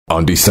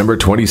On December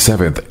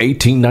 27,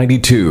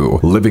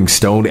 1892,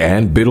 Livingstone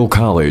and Biddle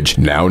College,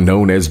 now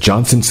known as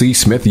Johnson C.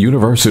 Smith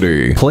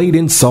University, played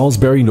in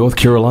Salisbury, North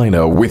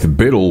Carolina, with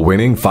Biddle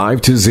winning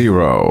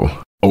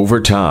 5-0.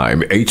 Over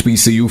time,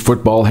 HBCU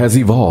football has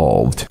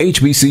evolved.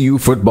 HBCU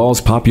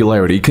football's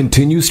popularity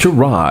continues to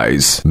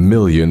rise.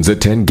 Millions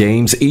attend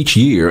games each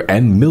year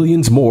and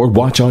millions more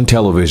watch on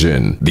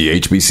television. The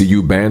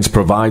HBCU bands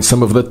provide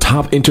some of the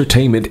top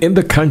entertainment in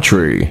the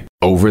country.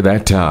 Over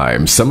that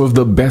time, some of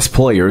the best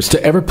players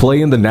to ever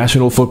play in the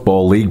National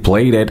Football League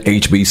played at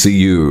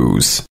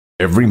HBCUs.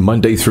 Every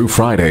Monday through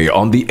Friday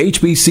on the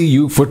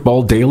HBCU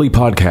Football Daily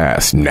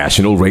Podcast,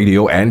 national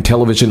radio and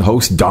television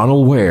host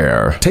Donal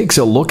Ware takes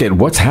a look at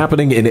what's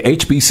happening in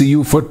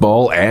HBCU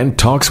football and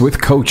talks with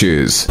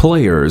coaches,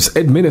 players,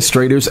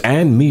 administrators,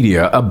 and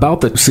media about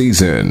the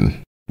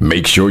season.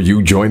 Make sure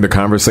you join the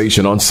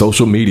conversation on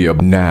social media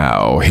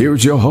now.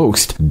 Here's your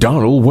host,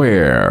 Donal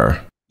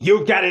Ware.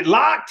 You've got it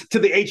locked to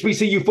the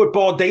HBCU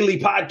Football Daily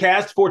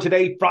Podcast for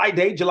today,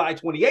 Friday, July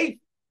 28th.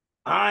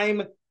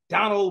 I'm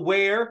Donal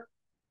Ware.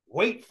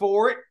 Wait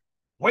for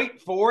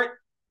it.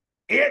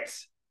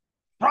 It's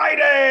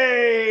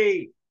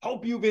Friday.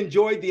 Hope you've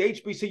enjoyed the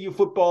HBCU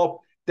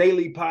Football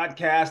Daily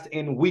Podcast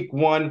in week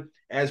one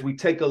as we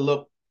take a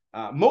look,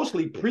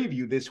 mostly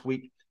preview this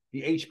week,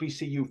 the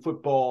HBCU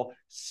football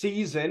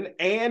season.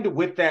 And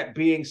with that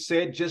being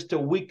said, just a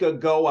week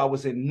ago, I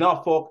was in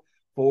Norfolk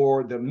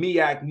for the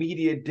MEAC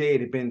Media Day.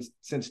 It had been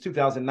since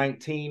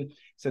 2019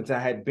 since I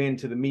had been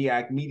to the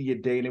MEAC Media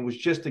Day. And it was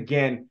just,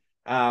 again,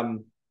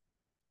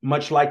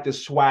 much like the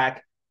SWAC,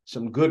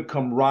 some good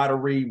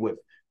camaraderie with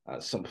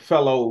some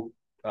fellow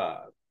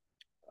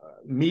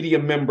media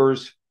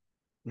members.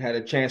 We had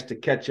a chance to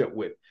catch up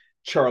with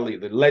Charlie,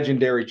 the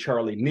legendary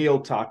Charlie Neal,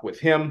 talk with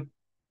him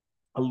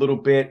a little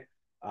bit,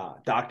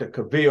 Dr.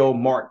 Cavill,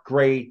 Mark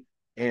Gray,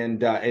 and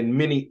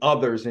many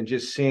others, and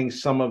just seeing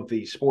some of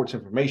the sports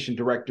information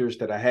directors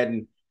that I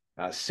hadn't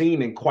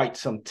seen in quite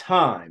some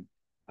time.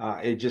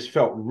 It just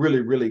felt really,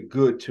 really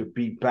good to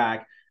be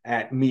back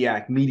at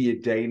MEAC Media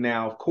Day.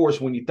 Now, of course,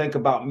 when you think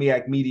about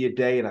MEAC Media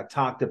Day, and I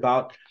talked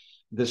about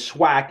the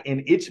SWAC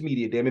and its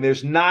Media Day, I mean,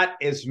 there's not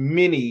as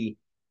many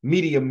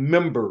media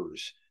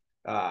members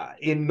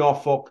in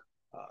Norfolk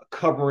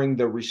covering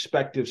the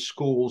respective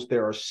schools.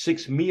 There are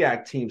 6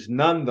 MEAC teams.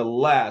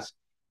 Nonetheless,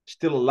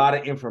 still a lot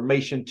of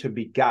information to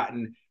be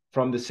gotten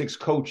from the 6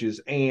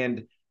 coaches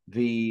and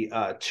the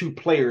 2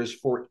 players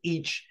for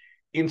each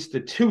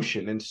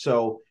institution. And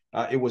so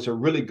it was a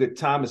really good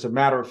time. As a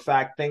matter of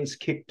fact, things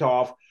kicked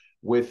off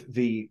with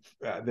the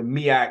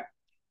MEAC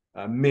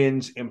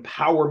Men's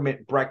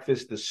Empowerment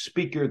Breakfast. The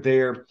speaker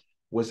there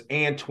was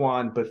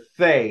Antoine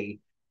Bethea,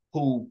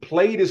 who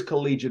played his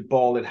collegiate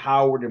ball at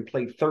Howard and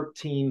played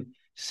 13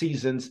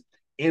 seasons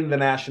in the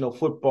National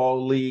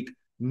Football League,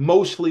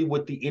 mostly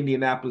with the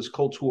Indianapolis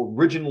Colts, who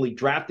originally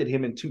drafted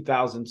him in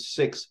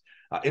 2006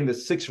 in the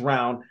 6th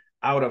round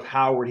out of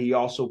Howard. He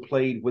also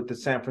played with the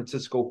San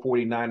Francisco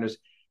 49ers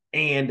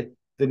and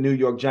the New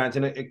York Giants.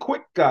 And a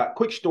quick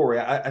story.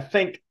 I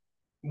think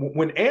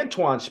when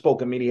Antoine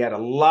spoke, I mean, he had a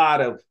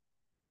lot of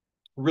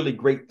really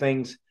great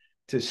things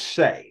to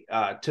say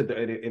and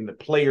the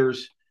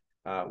players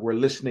were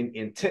listening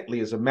intently.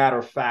 As a matter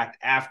of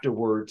fact,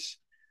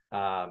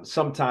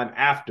 sometime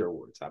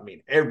afterwards, I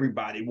mean,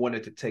 everybody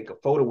wanted to take a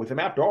photo with him.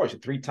 After all, he's a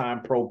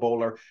 3-time Pro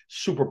Bowler,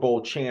 Super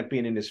Bowl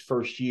champion in his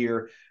first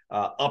year,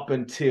 up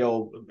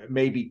until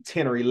maybe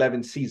 10 or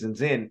 11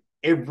 seasons in.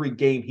 Every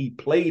game he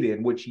played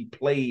in, which he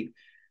played,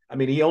 I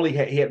mean, he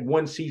had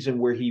one season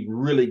where he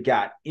really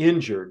got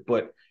injured,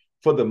 but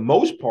for the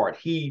most part,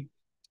 he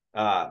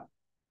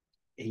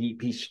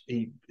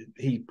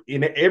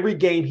in every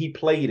game he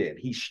played in,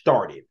 he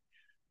started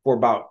for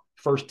about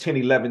first 10,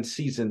 11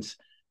 seasons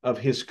of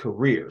his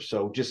career.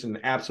 So just an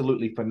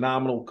absolutely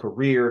phenomenal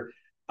career.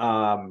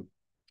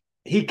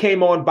 He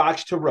came on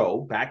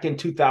BOXTOROW back in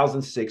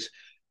 2006,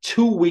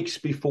 2 weeks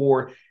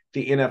before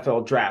the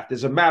NFL draft.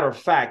 As a matter of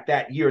fact,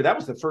 that year, that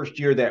was the first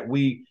year that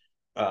we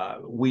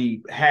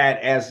had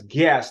as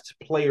guests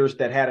players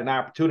that had an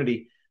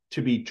opportunity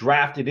to be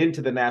drafted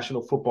into the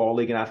National Football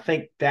League. And I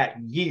think that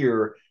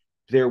year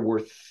there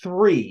were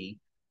 3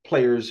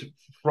 players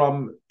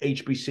from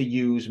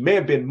HBCUs, may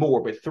have been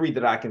more, but 3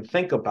 that I can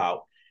think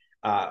about.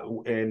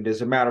 And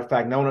as a matter of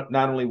fact,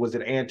 not only was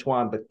it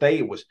Antoine Bethea,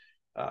 it was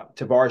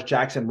Tavares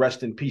Jackson,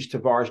 rest in peace,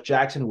 Tavares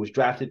Jackson, who was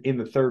drafted in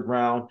the 3rd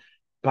round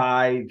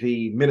by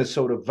the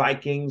Minnesota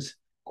Vikings.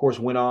 Of course,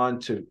 went on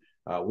to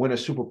win a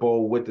Super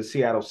Bowl with the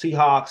Seattle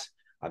Seahawks.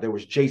 There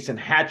was Jason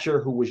Hatcher,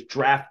 who was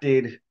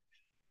drafted,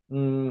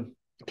 I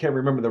can't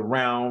remember the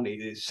round,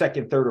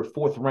 2nd, 3rd, or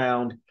 4th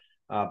round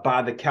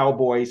by the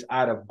Cowboys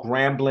out of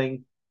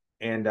Grambling,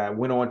 and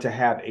went on to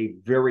have a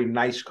very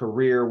nice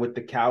career with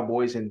the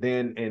Cowboys and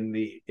then in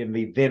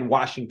the then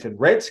Washington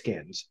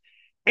Redskins.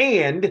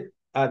 And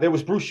there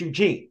was Bruce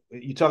Eugene.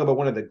 You talk about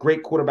one of the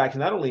great quarterbacks,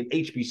 not only in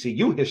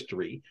HBCU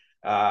history,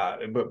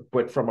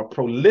 but from a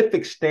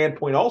prolific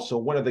standpoint, also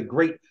one of the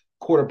great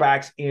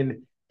quarterbacks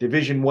in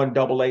Division I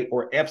AA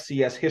or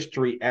FCS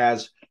history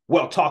as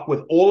well. Talk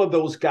with all of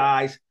those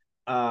guys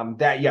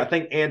I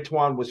think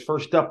Antoine was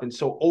first up. And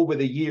so over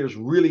the years,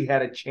 really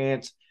had a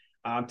chance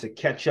to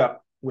catch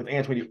up with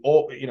Antoine.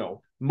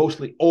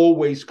 Mostly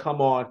always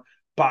come on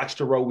Box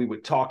to Row. We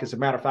would talk. As a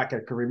matter of fact, I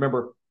can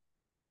remember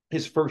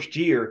his first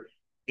year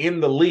in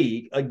the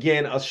league,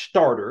 again, a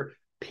starter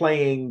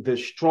playing the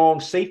strong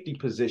safety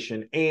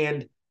position.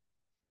 And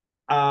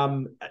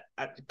I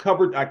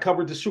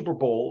covered the Super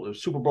Bowl,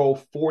 Super Bowl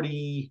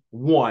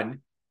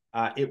 41.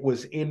 It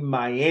was in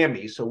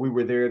Miami, so we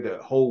were there the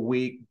whole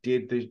week.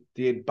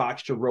 Did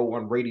Box to Row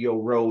on Radio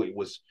Row. It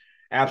was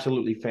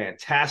absolutely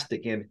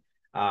fantastic, and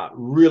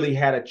really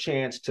had a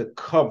chance to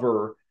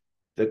cover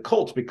the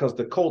Colts because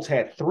the Colts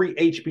had three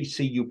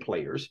HBCU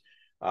players: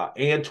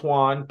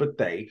 Antoine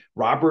Bethea,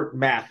 Robert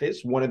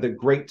Mathis, one of the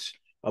greats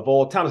of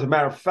all time. As a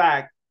matter of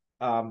fact,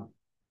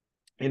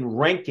 in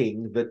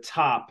ranking the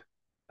top.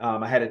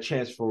 I had a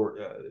chance for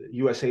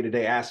USA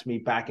Today asked me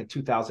back in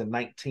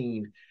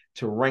 2019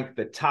 to rank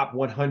the top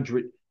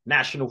 100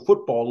 National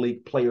Football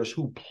League players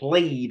who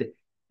played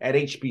at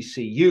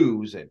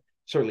HBCUs. And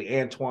certainly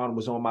Antoine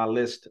was on my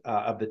list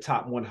of the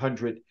top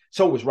 100.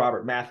 So was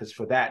Robert Mathis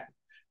for that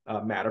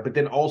matter. But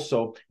then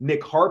also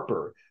Nick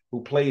Harper,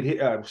 who played.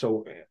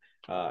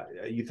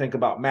 You think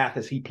about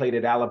Mathis, he played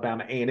at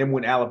Alabama A&M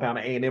when Alabama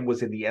A&M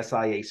was in the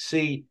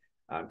SIAC,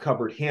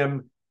 covered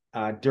him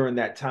during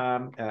that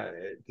time,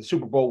 the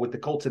Super Bowl with the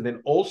Colts. And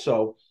then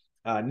also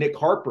Nick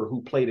Harper,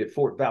 who played at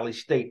Fort Valley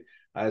State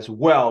as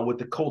well, with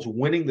the Colts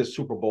winning the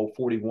Super Bowl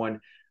 41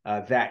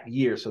 that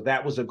year. So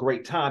that was a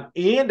great time.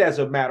 And as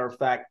a matter of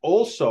fact,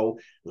 also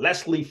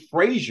Leslie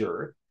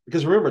Frazier,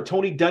 because remember,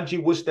 Tony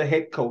Dungy was the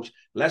head coach.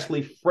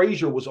 Leslie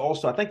Frazier was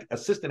also, I think,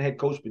 assistant head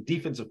coach, but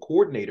defensive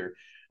coordinator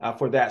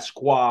for that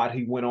squad.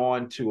 He went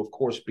on to, of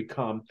course,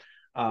 become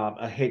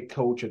a head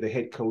coach or the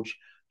head coach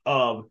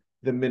of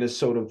the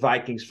Minnesota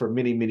Vikings for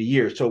many, many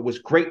years. So it was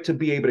great to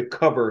be able to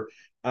cover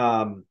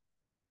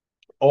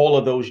all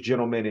of those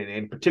gentlemen,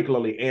 and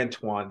particularly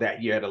Antoine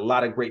that year. Had a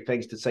lot of great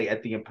things to say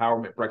at the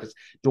Empowerment Breakfast,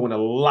 doing a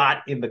lot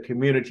in the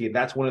community. And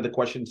that's one of the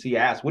questions he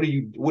asked. What are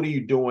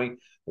you doing?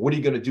 What are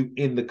you going to do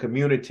in the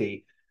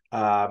community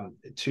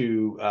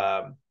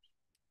to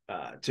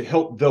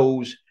help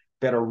those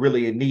that are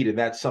really in need? And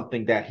that's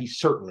something that he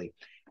certainly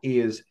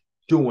is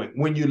doing.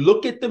 When you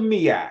look at the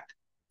MEAC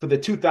for the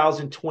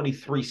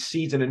 2023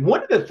 season, and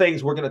one of the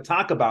things we're going to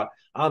talk about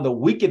on the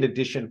weekend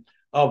edition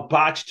of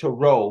Box to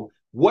Row,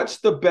 what's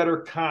the better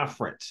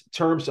conference in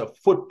terms of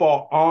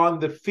football on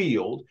the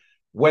field,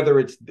 whether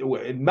it's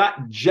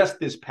not just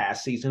this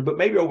past season, but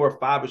maybe over a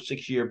 5 or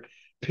 6 year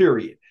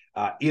period?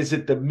 Is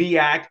it the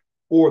MEAC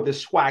or the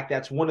SWAC?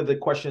 That's one of the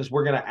questions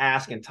we're going to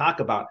ask and talk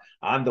about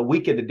on the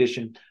weekend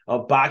edition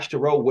of Box to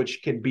Row,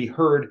 which can be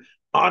heard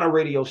on a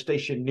radio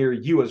station near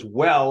you, as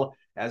well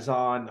as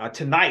on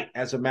tonight,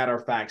 as a matter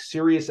of fact,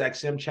 Sirius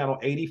XM Channel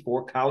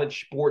 84,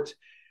 College Sports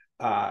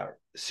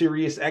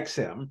Sirius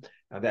XM.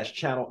 That's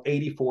Channel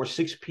 84,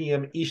 6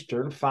 p.m.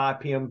 Eastern, 5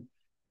 p.m.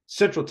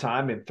 Central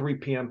Time, and 3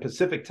 p.m.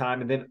 Pacific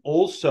Time. And then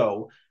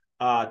also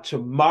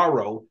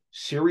tomorrow,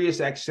 Sirius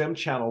XM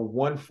Channel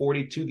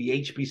 142, the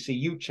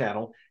HBCU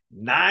channel,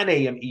 9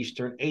 a.m.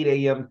 Eastern, 8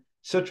 a.m.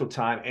 Central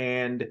Time,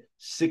 and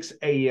 6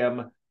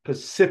 a.m.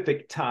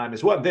 Pacific Time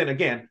as well. And then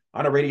again,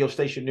 on a radio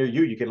station near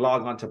you, you can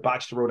log on to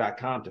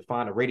BOXTOROW.com to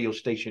find a radio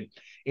station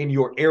in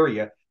your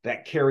area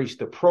that carries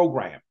the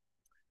program.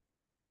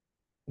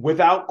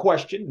 Without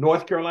question,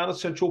 North Carolina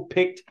Central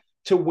picked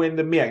to win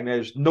the MEAC.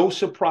 There's no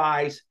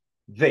surprise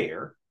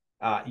there.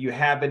 You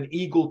have an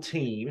Eagle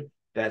team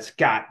that's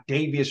got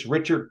Davius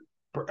Richard,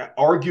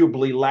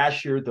 arguably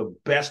last year the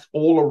best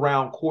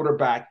all-around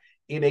quarterback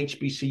in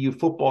HBCU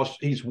football.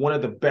 He's one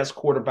of the best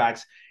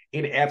quarterbacks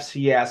in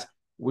FCS.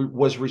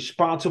 Was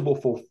responsible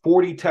for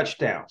 40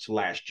 touchdowns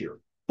last year,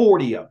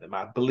 40 of them.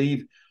 I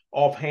believe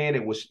offhand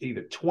it was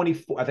either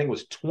 24, I think it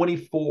was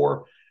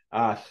 24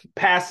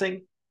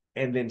 passing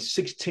and then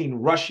 16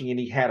 rushing, and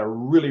he had a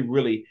really,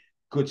 really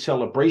good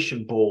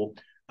Celebration Bowl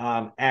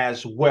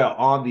as well.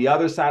 On the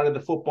other side of the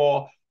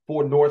football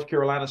for North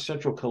Carolina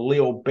Central,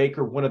 Khalil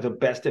Baker, one of the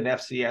best in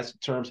FCS in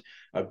terms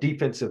of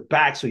defensive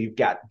back. So you've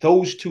got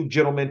those two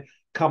gentlemen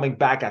coming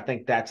back. I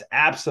think that's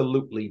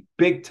absolutely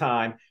big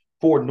time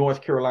for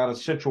North Carolina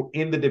Central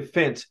in the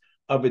defense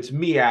of its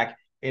MEAC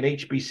and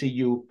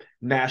HBCU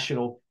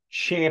National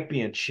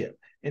Championship.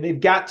 And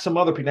they've got some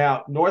other people.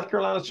 Now, North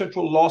Carolina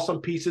Central lost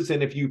some pieces,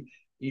 and if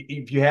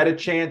you had a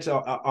chance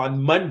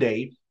on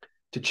Monday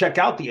to check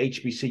out the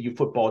HBCU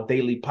Football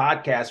Daily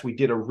Podcast, we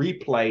did a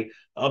replay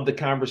of the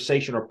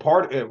conversation, or a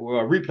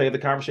replay of the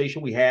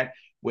conversation we had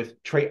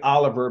with Trey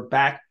Oliver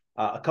back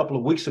a couple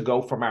of weeks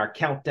ago from our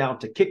countdown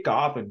to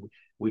kickoff. And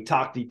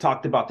he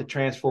talked about the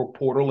transfer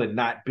portal and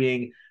not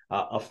being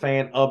a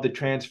fan of the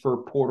transfer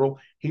portal.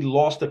 He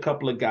lost a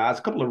couple of guys,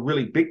 a couple of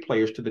really big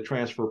players to the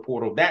transfer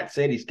portal. That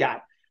said, he's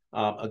got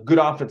a good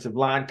offensive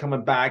line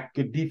coming back,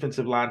 good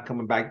defensive line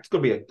coming back. It's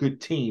going to be a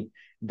good team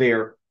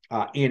there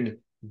in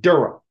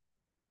Durham.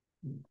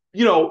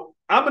 You know,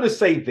 I'm going to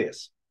say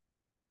this.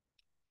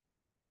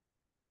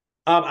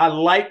 I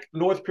like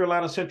North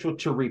Carolina Central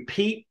to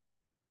repeat.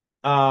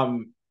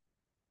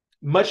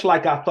 much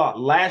like I thought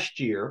last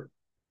year,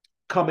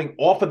 coming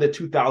off of the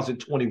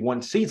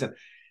 2021 season.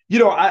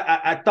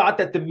 I thought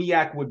that the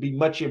MEAC would be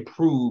much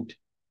improved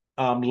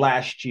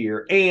last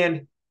year,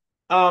 and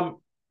as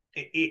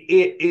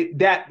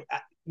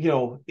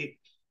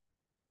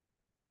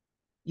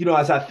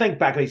I think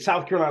back,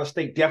 South Carolina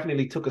State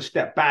definitely took a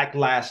step back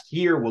last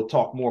year. We'll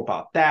talk more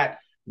about that.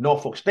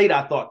 Norfolk State,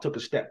 I thought, took a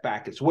step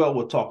back as well.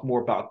 We'll talk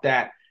more about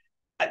that.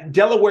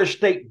 Delaware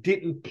State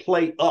didn't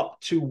play up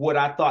to what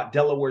I thought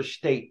Delaware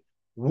State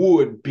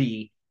would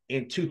be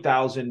in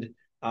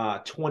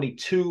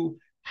 2022.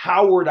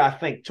 Howard, I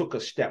think, took a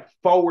step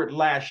forward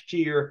last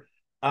year,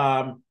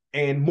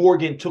 and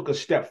Morgan took a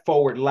step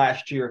forward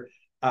last year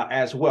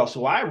as well.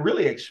 So I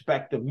really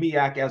expect the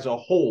MEAC as a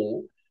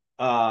whole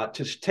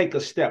to take a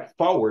step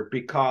forward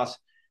because,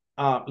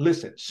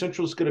 listen,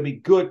 Central's going to be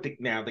good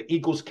now. The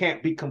Eagles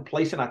can't be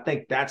complacent. I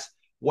think that's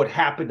what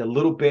happened a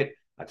little bit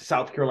to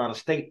South Carolina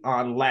State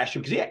on last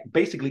year, because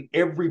basically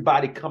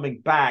everybody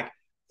coming back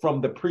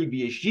from the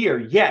previous year,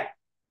 yet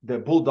the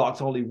Bulldogs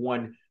only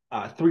won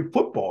 3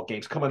 football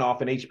games coming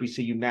off an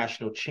HBCU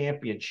national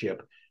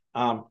championship.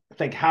 I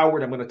think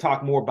Howard, I'm going to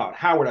talk more about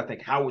Howard. I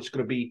think Howard's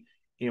going to be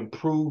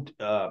improved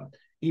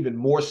even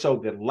more so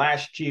than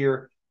last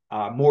year.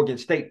 Morgan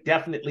State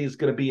definitely is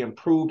going to be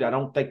improved. I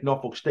don't think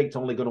Norfolk State's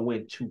only going to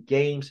win 2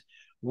 games.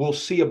 We'll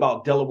see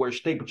about Delaware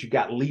State, but you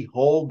got Lee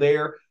Hull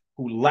there,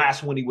 who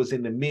last when he was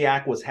in the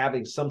MEAC was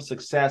having some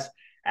success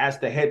as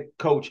the head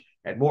coach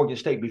at Morgan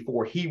State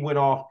before he went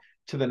off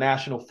to the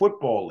National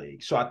Football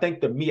League. So I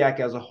think the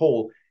MEAC as a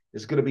whole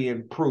is going to be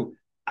improved.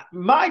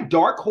 My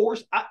dark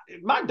horse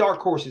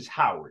is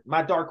Howard.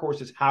 My dark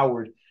horse is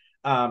Howard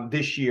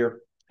this year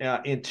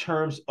in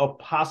terms of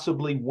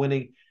possibly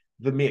winning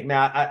the MEAC.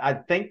 Now, I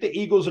think the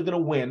Eagles are going to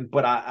win,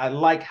 but I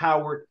like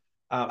Howard.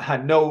 I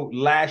know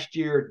last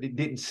year it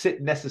didn't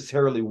sit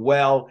necessarily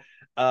well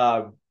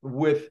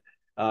with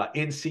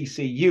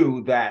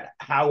NCCU that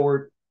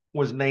Howard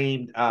was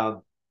named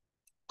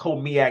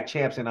co-MEAC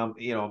champs, and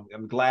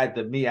I'm glad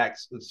the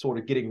MEAC's sort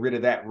of getting rid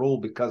of that rule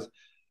because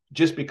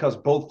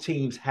both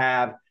teams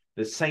have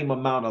the same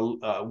amount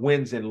of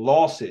wins and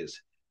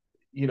losses,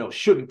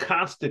 shouldn't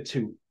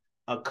constitute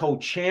a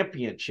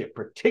co-championship,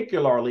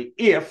 particularly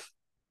if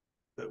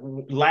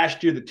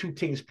last year the 2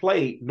 teams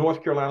played,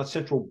 North Carolina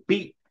Central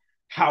beat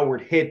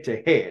Howard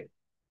head-to-head.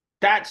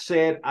 That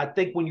said, I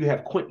think when you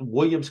have Quentin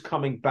Williams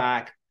coming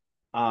back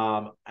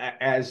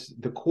as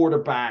the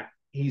quarterback,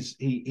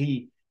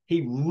 he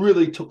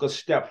really took a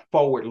step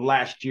forward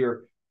last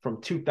year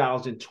from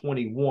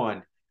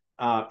 2021.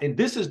 And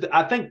this is,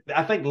 I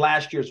think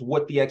last year's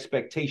what the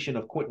expectation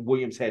of Quentin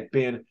Williams had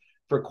been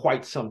for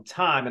quite some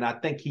time. And I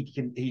think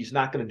he's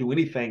not going to do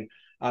anything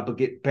but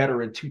get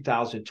better in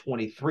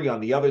 2023.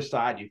 On the other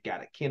side, you've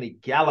got a Kenny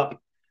Gallup,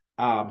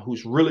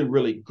 who's really,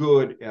 really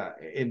good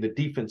in the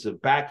defensive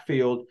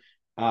backfield.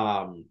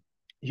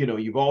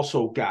 You've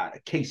also got a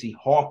Casey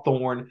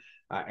Hawthorne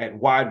at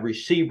wide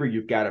receiver.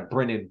 You've got a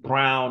Brennan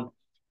Brown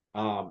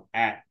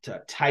at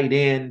tight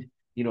end.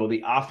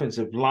 The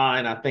offensive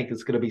line, I think,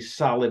 is going to be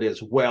solid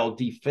as well.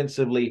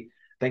 Defensively,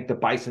 I think the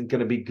Bison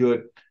going to be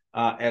good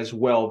as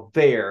well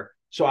there.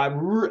 So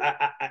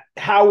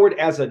Howard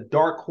as a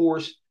dark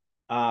horse.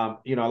 I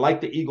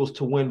like the Eagles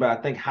to win, but I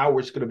think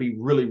Howard's going to be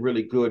really,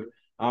 really good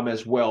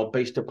as well,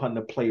 based upon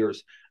the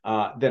players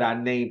that I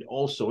named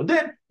also. And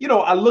then,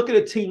 I look at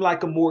a team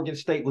like a Morgan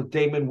State with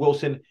Damon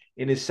Wilson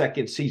in his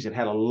second season,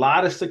 had a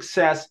lot of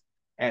success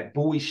at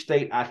Bowie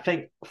State. I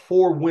think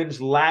 4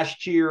 wins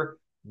last year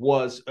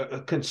was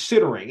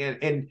considering.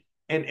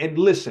 And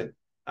listen,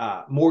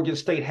 Morgan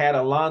State had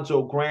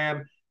Alonzo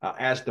Graham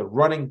as the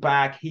running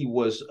back. He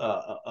was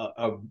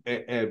a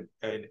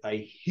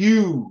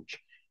huge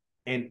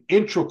and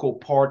integral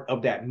part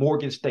of that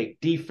Morgan State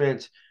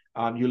defense.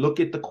 You look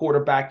at the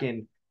quarterback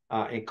in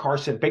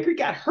Carson Baker. He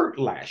got hurt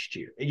last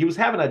year. He was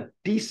having a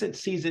decent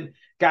season,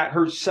 got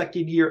hurt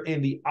second year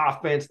in the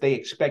offense. They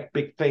expect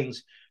big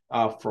things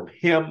from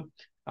him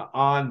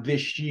on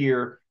this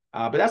year.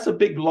 But that's a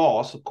big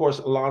loss. Of course,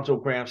 Alonzo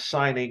Graham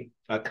signing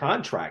a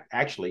contract,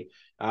 actually,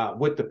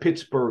 with the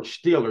Pittsburgh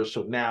Steelers.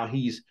 So now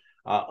he's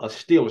a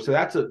Steeler. So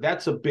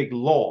that's a big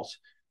loss,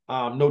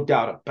 no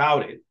doubt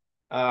about it.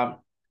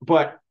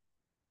 But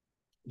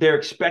they're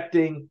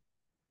expecting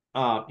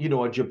a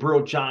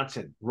Jabril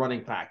Johnson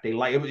running back.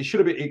 It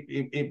should have been.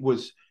 It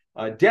was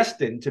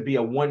destined to be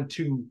a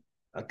 1-2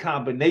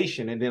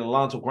 combination, and then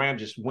Alonzo Graham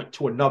just went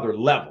to another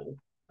level,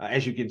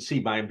 as you can see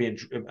by him being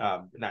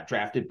not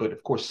drafted, but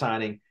of course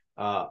signing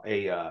I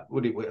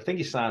think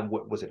he signed,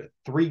 what was it,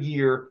 a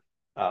 3-year,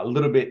 a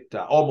little bit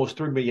almost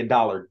 $3 million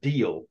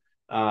deal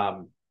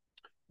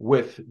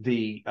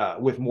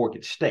with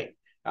Morgan State.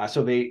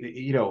 So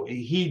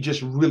he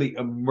just really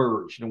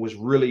emerged and was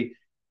really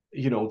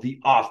the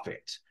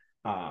offense.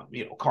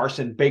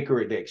 Carson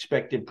Baker, they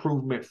expect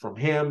improvement from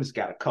him. He's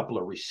got a couple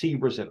of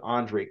receivers in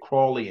Andre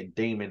Crawley and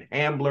Damon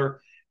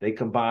Hambler. They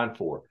combined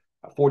for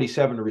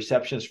 47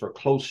 receptions for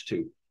close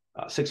to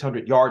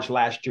 600 yards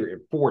last year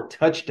and 4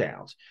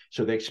 touchdowns.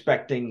 So they're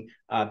expecting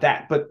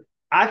that. But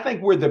I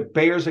think where the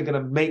Bears are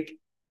going to make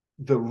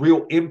the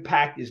real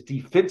impact is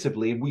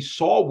defensively. And we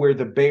saw where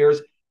the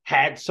Bears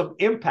had some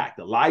impact.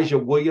 Elijah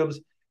Williams,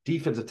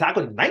 defensive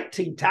tackle,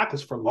 19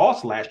 tackles for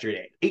loss last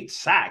year, 8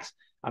 sacks.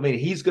 I mean,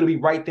 he's going to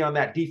be right there on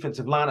that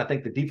defensive line. I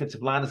think the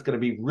defensive line is going to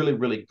be really,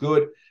 really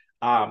good.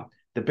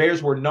 The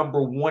Bears were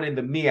number 1 in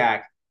the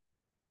MEAC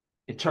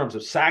in terms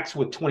of sacks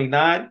with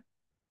 29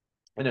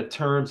 and in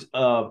terms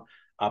of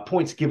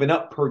points given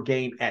up per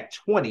game at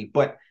 20.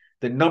 But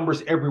the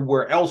numbers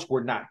everywhere else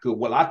were not good.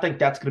 Well, I think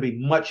that's going to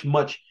be much,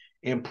 much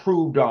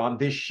improved on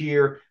this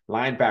year.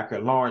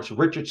 Linebacker Lawrence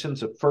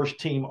Richardson's a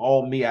first-team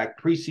All-MEAC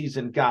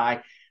preseason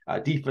guy.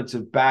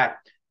 Defensive back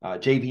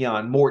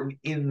Javion Morton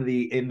in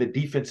the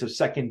defensive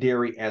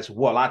secondary as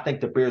well. I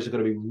think the Bears are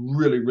going to be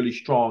really, really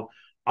strong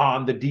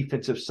on the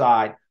defensive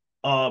side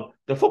of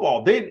the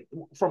football. Then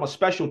from a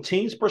special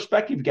teams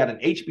perspective, you've got an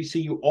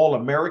HBCU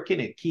All-American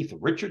in Keith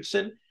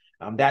Richardson.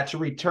 That's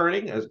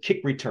returning as a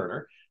kick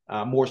returner.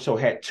 More so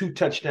had 2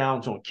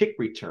 touchdowns on kick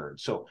return.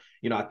 So,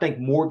 I think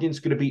Morgan's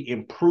going to be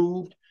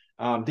improved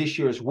this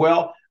year as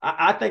well.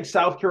 I think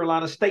South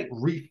Carolina State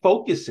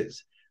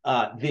refocuses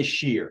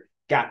this year.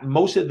 Got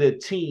most of the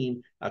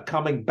team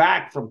coming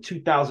back from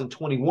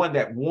 2021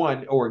 that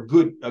won, or a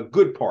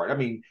good part. I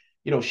mean,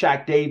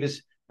 Shaq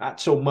Davis,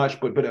 not so much,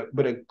 but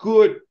a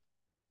good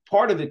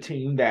part of the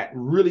team that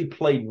really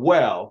played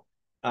well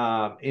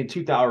in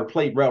 2000,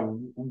 played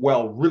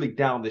well really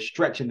down the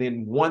stretch, and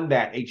then won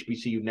that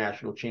HBCU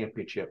national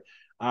championship.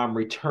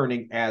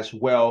 Returning as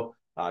well,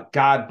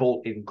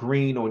 Godbolt and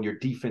Green on your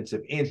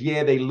defensive ends.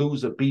 Yeah, they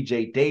lose a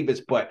BJ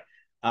Davis, but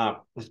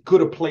as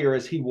good a player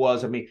as he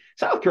was, I mean,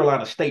 South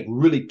Carolina State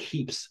really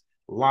keeps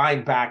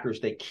linebackers.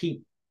 They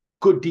keep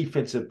good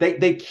defensive.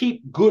 They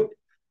keep good,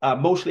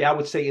 mostly I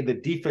would say in the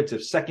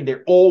defensive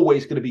secondary.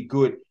 Always going to be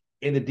good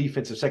in the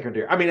defensive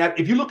secondary. I mean,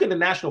 if you look in the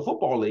National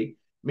Football League,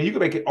 I mean, you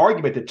can make an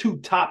argument the 2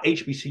 top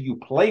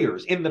HBCU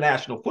players in the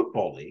National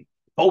Football League,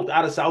 both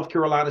out of South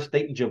Carolina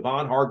State, and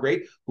Javon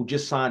Hargrave, who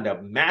just signed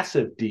a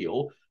massive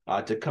deal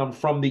to come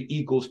from the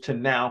Eagles to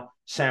now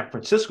San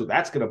Francisco.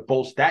 That's going to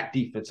bolster that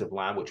defensive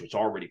line, which was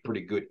already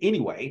pretty good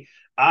anyway.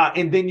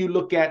 And then you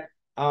look at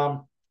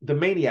the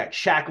maniac,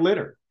 Shaq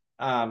Leonard,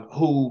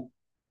 who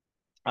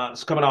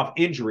is coming off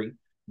injury,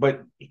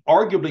 but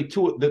arguably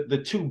the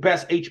 2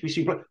 best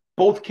HBCU players,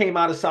 both came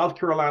out of South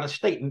Carolina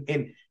State.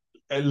 And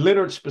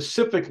Leonard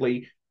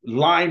specifically,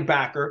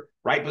 linebacker,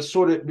 right? But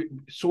sort of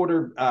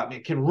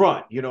can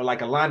run,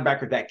 like a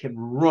linebacker that can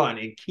run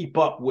and keep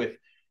up with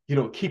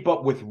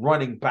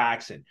running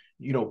backs, and,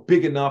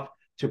 big enough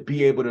to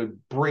be able to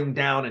bring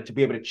down and to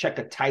be able to check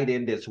a tight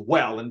end as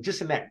well. And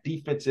just on that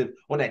defensive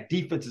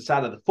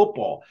side of the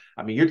football,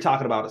 I mean, you're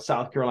talking about a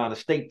South Carolina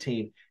State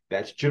team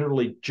that's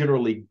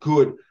generally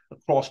good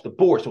across the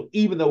board. So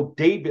even though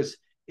Davis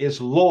is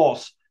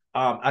lost,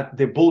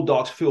 the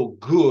Bulldogs feel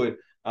good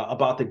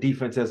about the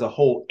defense as a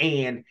whole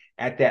and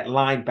at that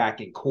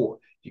linebacking core.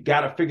 You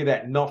got to figure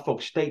that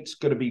Norfolk State's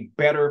going to be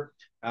better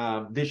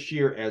this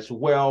year as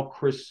well.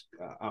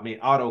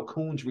 Otto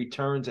Coons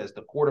returns as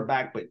the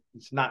quarterback, but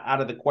it's not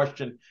out of the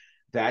question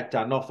that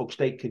Norfolk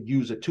State could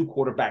use a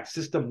 2-quarterback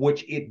system,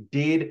 which it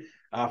did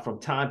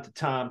from time to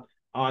time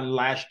on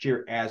last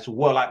year as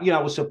well.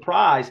 I was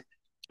surprised,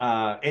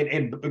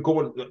 and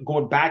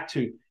going back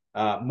to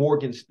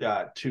Morgan's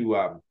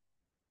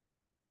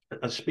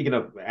speaking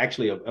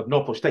of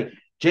Norfolk State,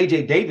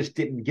 J.J. Davis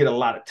didn't get a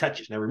lot of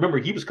touches. Now, remember,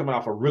 he was coming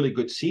off a really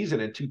good season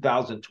in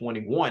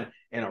 2021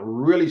 and a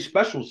really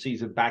special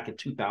season back in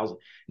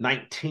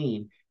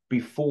 2019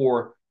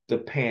 before the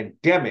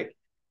pandemic.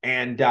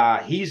 And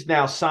he's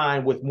now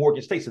signed with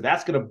Morgan State. So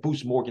that's going to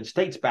boost Morgan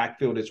State's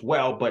backfield as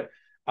well. But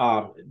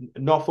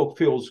Norfolk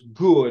feels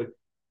good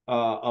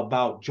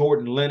about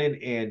Jordan Lennon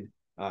and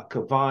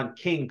Kevon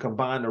King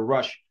combined to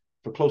rush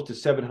for close to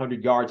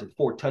 700 yards and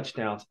 4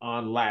 touchdowns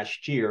on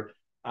last year.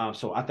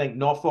 So I think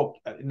Norfolk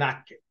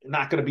not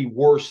going to be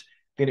worse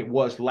than it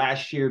was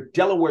last year.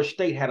 Delaware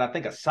State had, I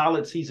think, a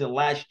solid season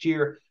last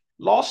year.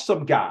 Lost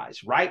some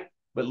guys, right?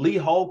 But Lee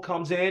Hull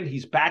comes in.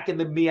 He's back in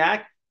the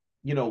MEAC.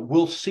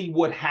 We'll see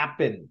what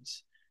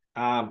happens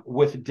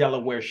with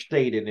Delaware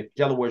State, and if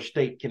Delaware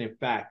State can, in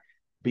fact,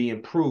 be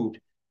improved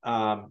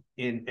or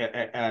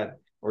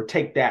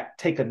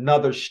take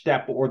another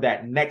step or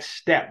that next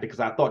step, because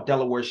I thought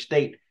Delaware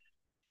State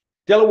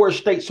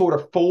sort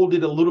of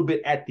folded a little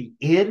bit at the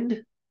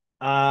end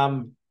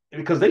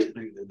because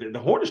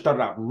the Hornets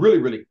started out really,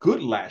 really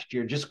good last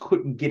year and just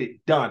couldn't get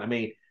it done. I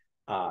mean,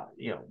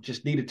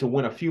 just needed to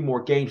win a few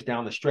more games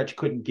down the stretch,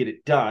 couldn't get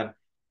it done,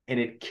 and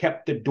it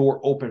kept the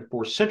door open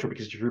for Central,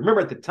 because if you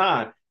remember at the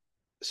time,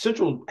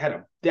 Central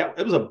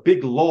it was a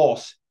big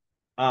loss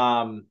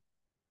to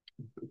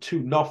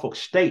Norfolk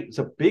State. It's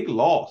a big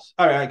loss.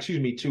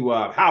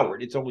 To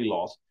Howard. It's only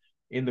loss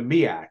in the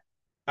MEAC.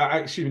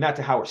 Not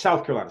to Howard,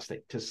 South Carolina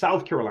State. To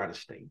South Carolina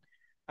State.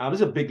 It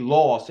was a big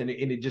loss, and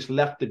it just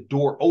left the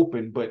door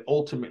open. But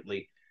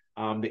ultimately,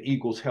 the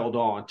Eagles held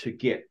on to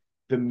get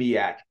the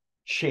MEAC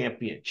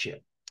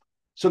championship.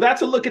 So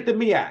that's a look at the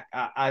MEAC.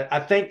 I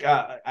think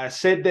I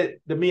said that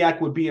the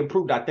MEAC would be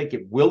improved. I think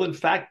it will, in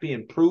fact, be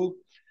improved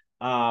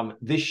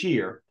this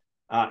year.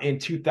 in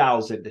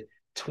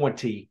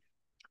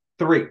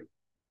 2023.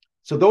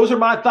 So those are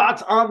my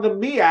thoughts on the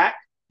MEAC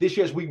this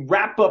year as we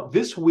wrap up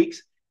this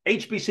week's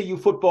HBCU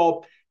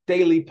Football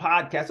Daily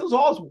Podcast.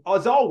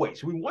 As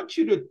always, we want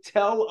you to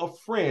tell a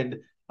friend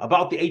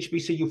about the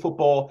HBCU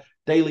Football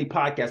Daily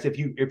Podcast.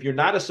 If you're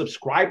not a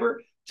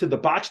subscriber to the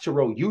Box to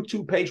Row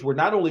YouTube page, where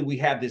not only we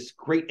have this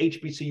great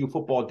HBCU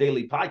Football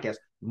Daily Podcast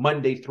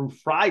Monday through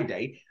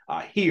Friday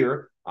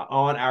here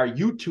on our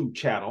YouTube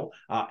channel,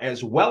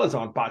 as well as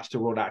on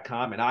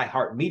BOXTOROW.com and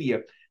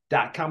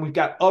iHeartMedia.com. We've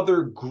got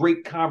other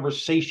great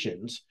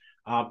conversations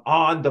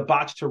on the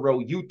Box to Row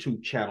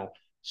YouTube channel,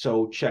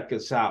 so check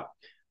us out.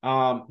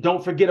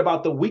 Don't forget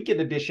about the weekend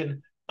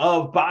edition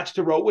of Box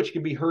to Row, which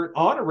can be heard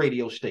on a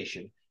radio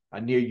station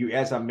near you,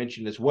 as I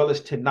mentioned, as well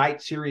as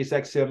tonight, Sirius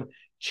XM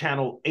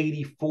Channel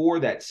 84,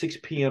 that's 6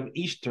 p.m.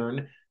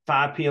 Eastern,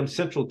 5 p.m.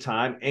 Central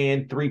Time,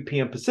 and 3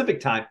 p.m. Pacific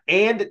Time.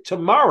 And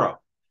tomorrow,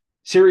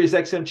 Sirius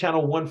XM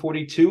Channel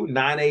 142,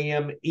 9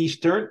 a.m.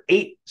 Eastern,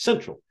 8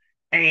 Central,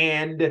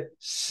 and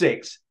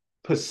 6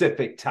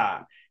 Pacific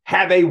Time.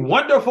 Have a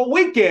wonderful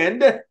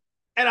weekend,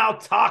 and I'll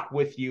talk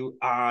with you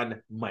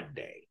on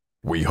Monday.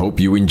 We hope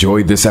you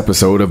enjoyed this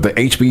episode of the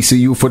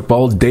HBCU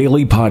Football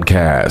Daily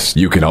Podcast.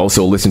 You can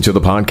also listen to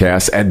the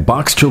podcast at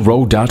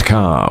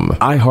BOXTOROW.com,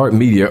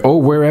 iHeartMedia, or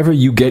wherever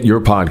you get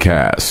your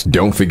podcasts.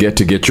 Don't forget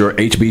to get your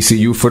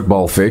HBCU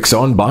football fix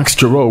on Box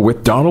to Row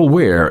with Donal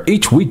Ware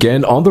each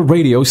weekend on the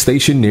radio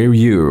station near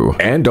you,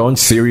 and on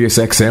Sirius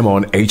XM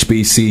on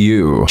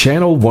HBCU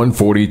Channel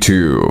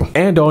 142,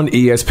 and on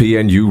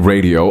ESPNU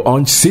Radio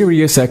on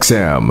Sirius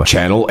XM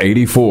Channel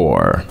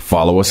 84.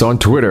 Follow us on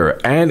Twitter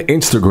and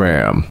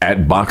Instagram at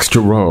Box to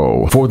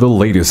Row for the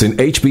latest in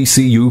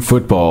HBCU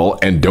football,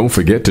 and don't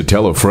forget to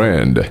tell a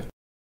friend.